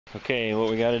Okay, what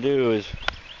we got to do is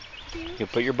you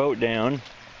put your boat down.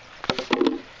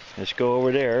 Let's go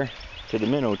over there to the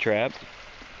minnow trap.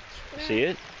 See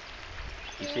it?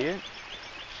 You see it?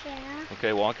 Yeah.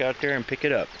 Okay, walk out there and pick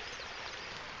it up.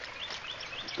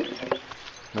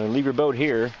 Now leave your boat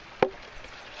here,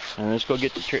 and let's go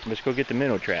get the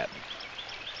minnow trap.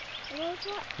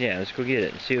 Yeah, let's go get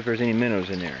it and see if there's any minnows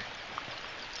in there.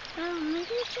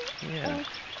 Yeah.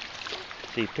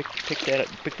 See, pick that up.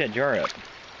 Pick that jar up.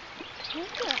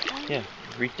 Yeah,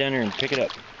 reach down there and pick it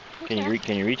up. Can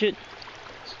you reach it?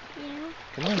 Yeah.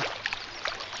 Come on.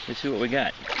 Let's see what we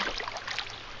got.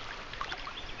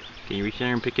 Can you reach down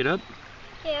there and pick it up?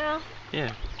 Yeah.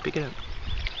 Yeah, pick it up.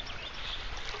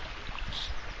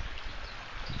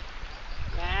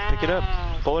 Wow. Pick it up.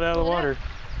 Pull it out of the water.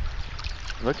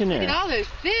 Look in there. Look at all those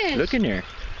fish. Look in there.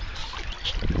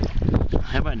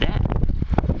 How about that?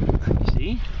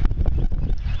 See?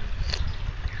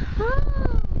 Oh.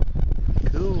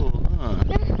 Cool, huh?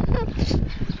 I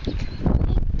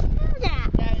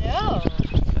know.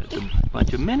 That's a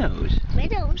bunch of minnows.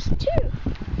 Minnows too.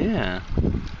 Yeah.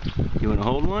 You want to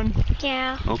hold one?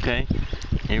 Yeah. Okay.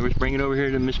 Hey, let's bring it over here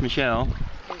to Miss Michelle.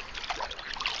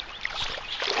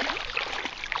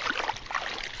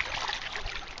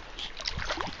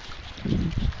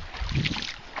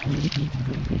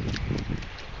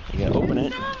 You gotta open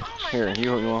it. Here,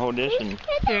 you want to hold this and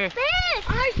Here.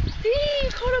 I see.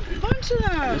 Caught a bunch of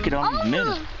them. look at all these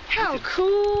minnows. How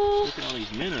cool. Look at all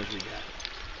these minnows we got.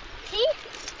 See?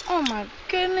 Oh my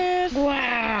goodness.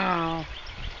 Wow.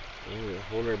 We'll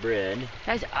hold our bread.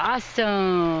 That's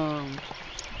awesome.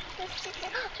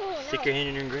 Stick your hand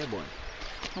in there and grab one.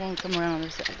 I won't come around on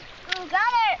this side. Oh, got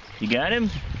it. You got him?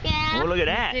 Yeah. Oh, look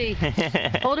at See.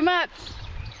 that. Hold him up.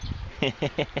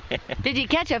 Did you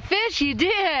catch a fish? You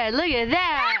did. Look at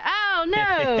that. Oh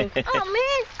no. Oh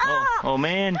man. Oh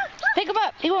man. Pick him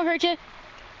up. He won't hurt you.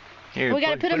 Here, We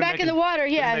gotta put him back in the water.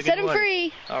 Yeah, set him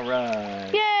free. All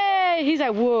right. Yay. He's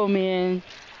like, whoa, man.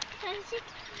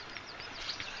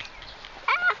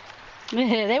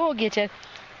 They won't get you.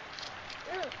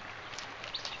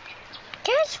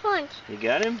 Catch one. You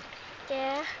got him?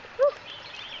 Yeah.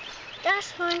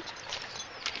 That's one.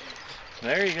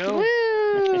 There you go.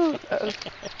 Woo. Uh-oh.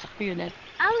 You're dead.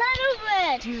 A little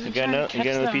bit. You got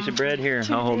another piece of bread here.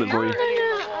 I'll hold it for you.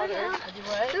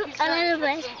 A little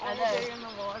bit.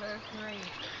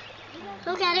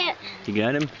 Look at it. You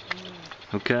got him?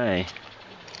 Okay.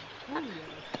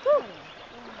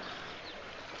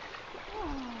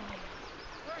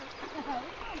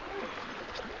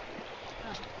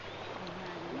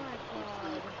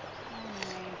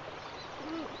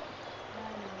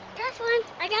 That's one.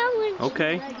 I got one.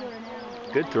 Okay.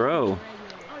 Good throw.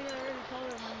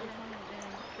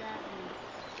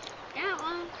 That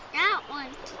one. That one.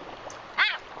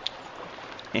 Ah.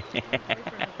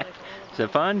 Is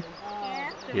that fun?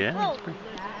 Yeah. Yeah. Oh.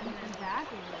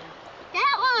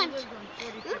 That one.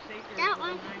 That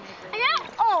one. I got.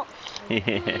 Oh.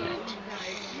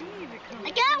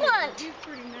 I got one.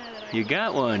 You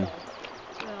got one.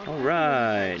 All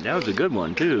right. That was a good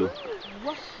one too.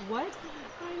 What?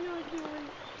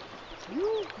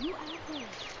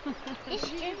 It's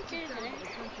into the.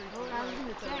 I was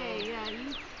gonna say, yeah,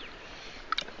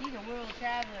 he's a world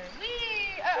traveler.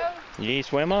 Whee! Uh-oh. You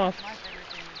swim off. My favorite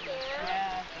thing to do.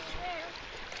 Yeah.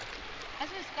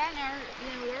 That's what Scott and our,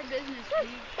 with our business,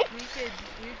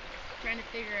 we're trying to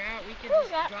figure out, we could just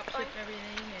drop ship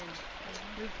everything and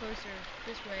move closer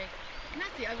this way. And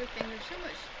that's the other thing, there's so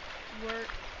much work.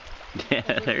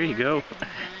 Yeah, there you go. Up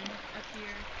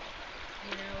here.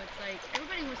 You know, it's like,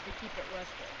 everybody wants to keep it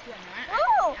rustic. You know,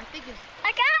 Oh. I think if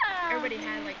I got. everybody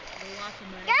had like lots of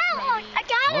money, Got one. maybe. I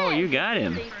got it. Oh, you got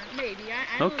him. Maybe.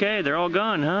 I don't Okay, they're all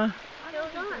gone, huh? know,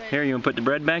 but Here, you want to put the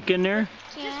bread back in there?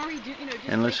 Yeah. just redo, just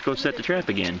And let's like go some of set the trap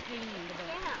again.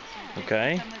 painting,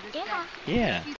 Okay? Yeah. Yeah.